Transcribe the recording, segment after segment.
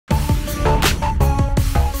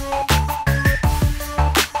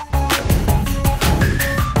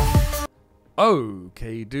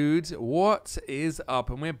Okay, dudes, what is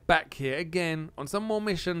up? And we're back here again on some more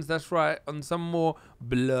missions. That's right, on some more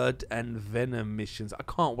blood and venom missions. I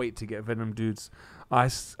can't wait to get venom, dudes. I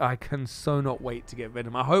can so not wait to get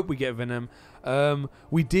venom. I hope we get venom.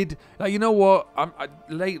 We did, like, you know what?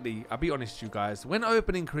 Lately, I'll be honest with you guys. When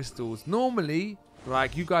opening crystals, normally,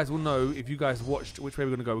 like, you guys will know if you guys watched which way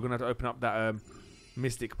we're gonna go. We're gonna have to open up that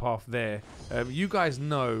mystic path there. You guys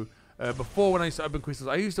know. Before, when I used to open crystals,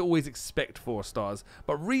 I used to always expect 4 stars.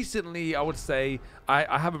 But recently, I would say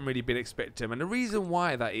I haven't really been expecting them. And the reason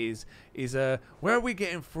why that is where are we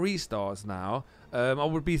getting 3 stars now? I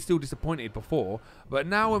would be still disappointed before. But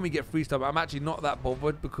now when we get 3 stars, I'm actually not that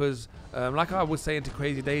bothered because, like I was saying to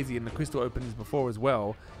Crazy Daisy in the crystal openings before as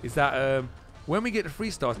well, is that when we get to 3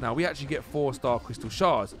 stars now, we actually get 4-star crystal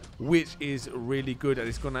shards, which is really good, and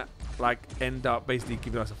it's gonna like end up basically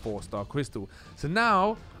giving us a 4-star crystal. So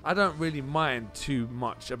now I don't really mind too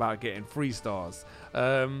much about getting 3 stars.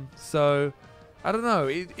 So I don't know.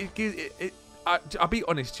 I'll be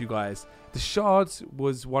honest to you guys. The shards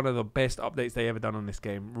was one of the best updates they ever done on this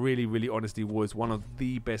game. Really, really, honestly, was one of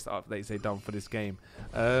the best updates they've done for this game.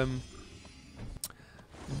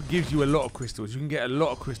 Gives you a lot of crystals. You can get a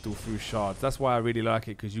lot of crystals through shards. That's why I really like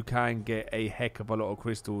it, because you can get a heck of a lot of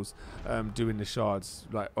crystals doing the shards.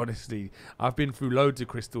 Like, honestly, I've been through loads of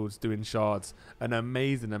crystals doing shards, an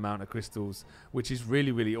amazing amount of crystals, which is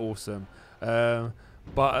really, really awesome. Yeah,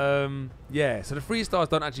 so the 3 stars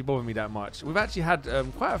don't actually bother me that much. We've actually had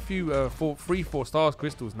quite a few 3-4 stars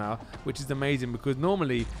crystals now, which is amazing, because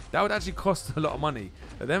normally that would actually cost a lot of money.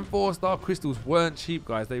 But them 4-star crystals weren't cheap,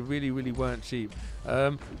 guys. They really, really weren't cheap.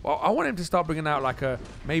 Well, I want him to start bringing out like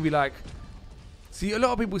see, a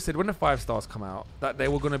lot of people said when the 5 stars come out that they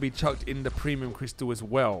were going to be chucked in the premium crystal as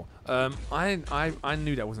well. I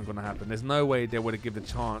knew that wasn't going to happen. There's no way they would have given the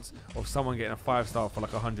chance of someone getting a 5-star for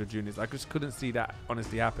like 100 units. I just couldn't see that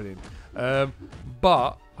honestly happening.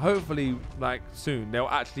 But hopefully, like, soon they'll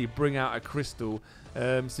actually bring out a crystal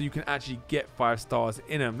so you can actually get 5 stars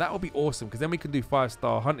in them. That would be awesome, because then we can do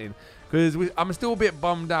 5-star hunting. Because I'm still a bit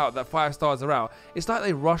bummed out that 5 stars are out. It's like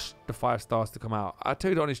they rushed the 5 stars to come out. I'll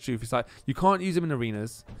tell you the honest truth. It's like you can't use them in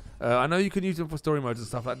arenas. I know you can use them for story modes and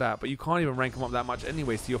stuff like that, but you can't even rank them up that much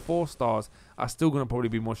anyway. So your 4 stars are still going to probably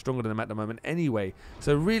be more stronger than them at the moment anyway.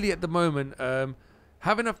 So really at the moment,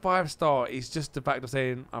 having a 5-star is just the fact of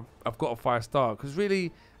saying I've got a 5-star. Because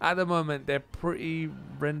really, at the moment, they're pretty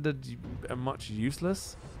rendered much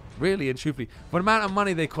useless. Really and truthfully. For the amount of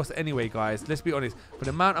money they cost anyway, guys, let's be honest. For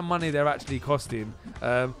the amount of money they're actually costing,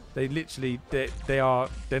 they literally, they're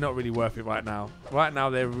not really worth it right now. Right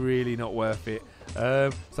now, they're really not worth it.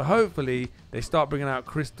 So hopefully, they start bringing out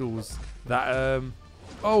crystals that,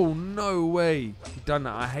 oh, no way. He's done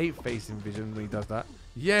that. I hate facing vision when he does that.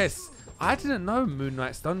 Yes. I didn't know Moon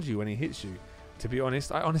Knight stuns you when he hits you. To be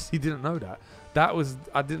honest, I honestly didn't know that.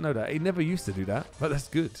 I didn't know that. He never used to do that, but that's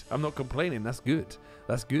good. I'm not complaining. That's good.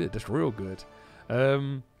 That's good. That's real good.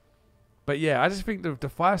 But yeah, I just think the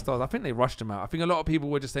 5 stars, I think they rushed them out. I think a lot of people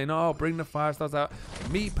were just saying, oh, bring the 5 stars out.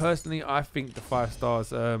 Me personally, I think the 5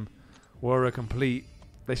 stars were a complete.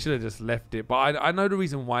 They should have just left it. But I know the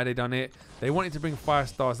reason why they done it. They wanted to bring 5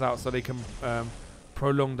 stars out so they can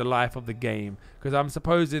prolong the life of the game. Because I'm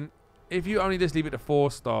supposing, if you only just leave it to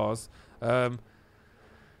 4 stars, I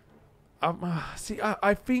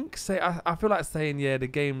feel like saying, yeah, the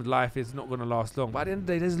game's life is not going to last long. But at the end of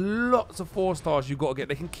the day, there's lots of 4 stars you got to get.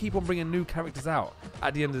 They can keep on bringing new characters out.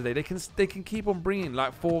 At the end of the day, they can keep on bringing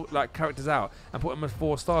like 4 characters out and put them as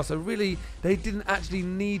 4 stars. So really, they didn't actually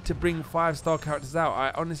need to bring 5-star characters out.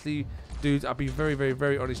 I honestly, dudes, I'll be very, very,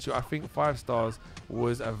 very honest with you. I think 5 stars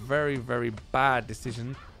was a very, very bad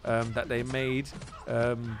decision that they made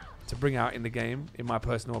to bring out in the game, in my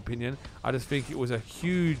personal opinion. I just think it was a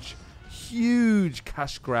huge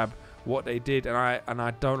cash grab what they did, and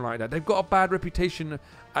I don't like that. They've got a bad reputation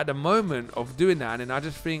at the moment of doing that, and I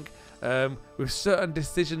just think with certain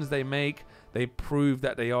decisions they make, they prove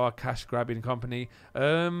that they are a cash grabbing company.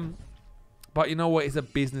 But you know what, it's a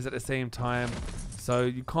business at the same time, so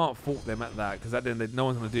you can't fault them at that, because at the end of the day, no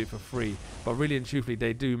one's going to do it for free. But really and truthfully,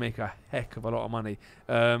 they do make a heck of a lot of money.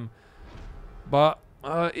 But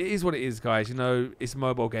it is what it is, guys. You know, it's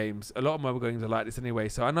mobile games. A lot of mobile games are like this anyway.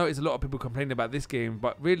 So I know it's a lot of people complaining about this game,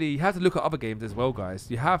 but really, you have to look at other games as well, guys.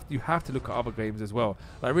 You have to look at other games as well.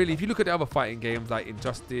 Like really, if you look at the other fighting games like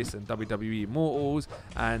Injustice and WWE Immortals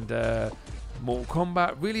and Mortal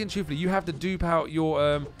Kombat, really and truthfully, you have to dupe out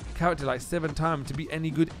your character like 7 times to be any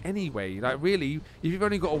good anyway. Like really, if you've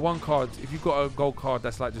only got a 1 card, if you've got a gold card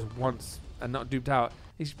that's like just once and not duped out,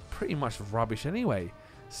 it's pretty much rubbish anyway.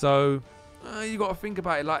 So You got to think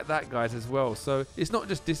about it like that, guys, as well. So it's not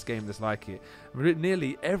just this game that's like it.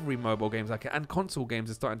 Nearly every mobile game's like it, and console games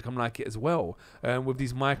are starting to come like it as well, with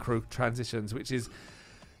these micro transitions, which is,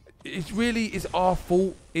 it really is our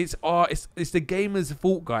fault. It's the gamers'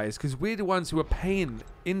 fault, guys, because we're the ones who are paying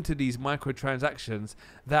into these microtransactions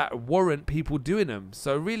that warrant people doing them.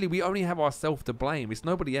 So really, we only have ourselves to blame. It's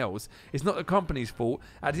nobody else. It's not the company's fault.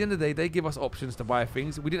 At the end of the day, they give us options to buy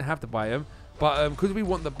things. We didn't have to buy them, but because we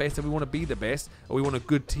want the best and we want to be the best, or we want a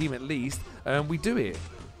good team at least, we do it.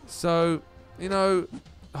 So, you know,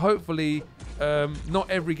 hopefully, not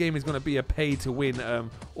every game is going to be a pay to win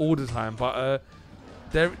all the time, but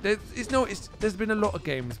there's been a lot of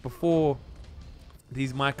games before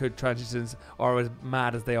these micro transitions are as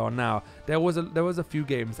mad as they are now. There was a few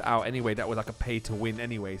games out anyway that was like a pay to win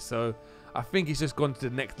anyway. So I think it's just gone to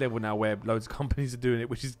the next level now where loads of companies are doing it,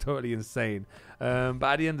 which is totally insane. But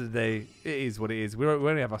at the end of the day, it is what it is. We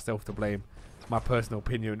only have ourselves to blame. My personal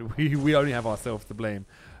opinion, we only have ourselves to blame.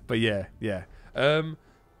 But yeah. Moon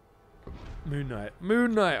Knight.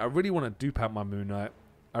 I really want to dupe out my Moon Knight.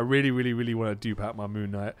 I really want to dupe out my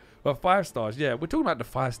Moon Knight. But 5 stars, yeah, we're talking about the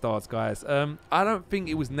 5 stars, guys. I don't think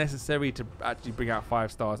it was necessary to actually bring out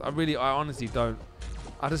 5 stars. I honestly don't.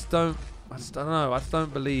 I just don't know. I just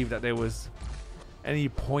don't believe that there was any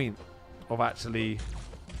point of actually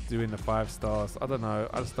doing the 5 stars. I don't know.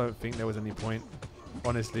 I just don't think there was any point.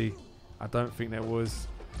 Honestly, I don't think there was.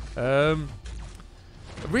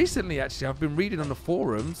 Recently, actually, I've been reading on the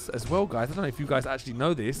forums as well, guys. I don't know if you guys actually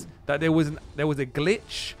know this, that there was a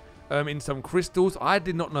glitch in some crystals. I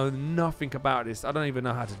did not know nothing about this. I don't even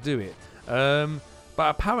know how to do it. But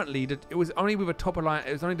apparently, it was only with a top alliance.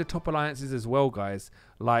 It was only the top alliances as well, guys.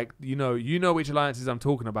 Like, you know which alliances I'm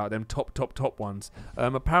talking about. Them top ones.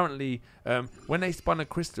 Apparently, when they spun a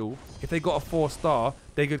crystal, if they got a 4-star,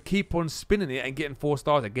 they could keep on spinning it and getting 4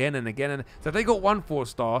 stars again and again. And so if they got one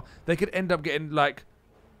 4-star, they could end up getting like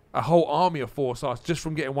a whole army of 4 stars just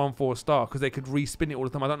from getting one 4-star, because they could respin it all the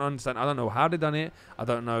time. I don't understand. I don't know how they done it. I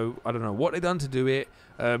don't know what they done to do it.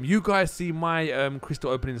 You guys see my crystal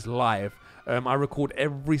openings live. I record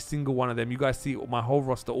every single one of them. You guys see my whole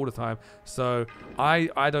roster all the time. So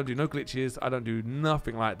I don't do no glitches. I don't do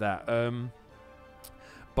nothing like that.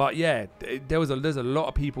 But yeah, there's a lot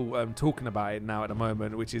of people talking about it now at the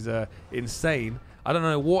moment, which is insane. I don't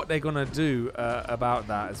know what they're gonna do about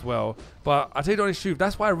that as well. But I tell you the honest truth,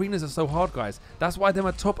 that's why arenas are so hard, guys. That's why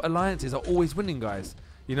them top alliances are always winning, guys.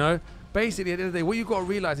 You know, basically at the end of the day, what you got to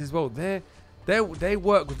realize as well, they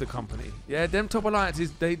work with the company. Yeah, them top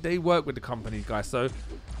alliances, they work with the company, guys. So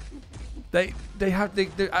they at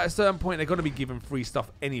a certain point they're gonna be given free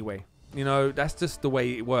stuff anyway. You know, that's just the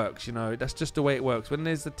way it works. You know, that's just the way it works. When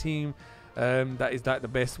there's a team that is like the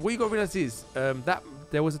best, what you got to realize is that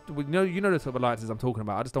there was, you know the type of alliances I'm talking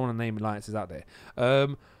about. I just don't want to name alliances out there.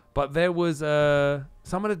 But there was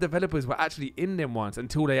some of the developers were actually in them once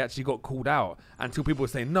until they actually got called out. Until people were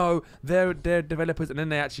saying no, they're developers, and then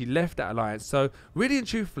they actually left that alliance. So really and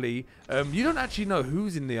truthfully, you don't actually know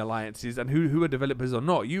who's in the alliances and who are developers or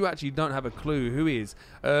not. You actually don't have a clue who is.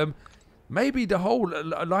 Maybe the whole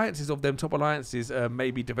alliances of them top alliances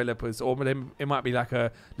may be developers, or it might be like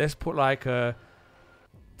let's put like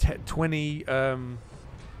 20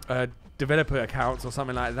 developer accounts or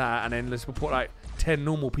something like that, and then let's put like 10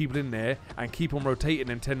 normal people in there and keep on rotating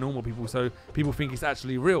them 10 normal people so people think it's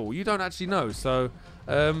actually real. You don't actually know. So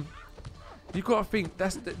you got to think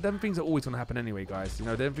them things are always going to happen anyway, guys. You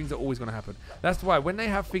know, them things are always going to happen. That's why when they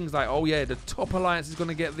have things like, oh yeah, the top alliance is going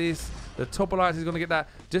to get this, the top alliance is going to get that,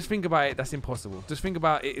 just think about it. That's impossible. Just think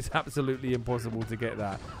about it. It's absolutely impossible to get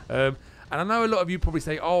that. And I know a lot of you probably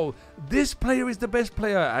say, oh, this player is the best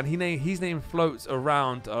player, and his name floats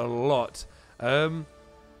around a lot.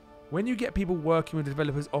 When you get people working with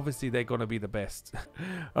developers, obviously they're going to be the best.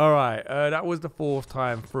 All right, that was the 4th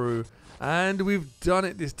time through. And we've done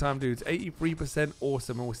it this time, dudes. 83%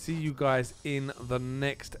 awesome. And we'll see you guys in the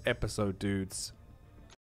next episode, dudes.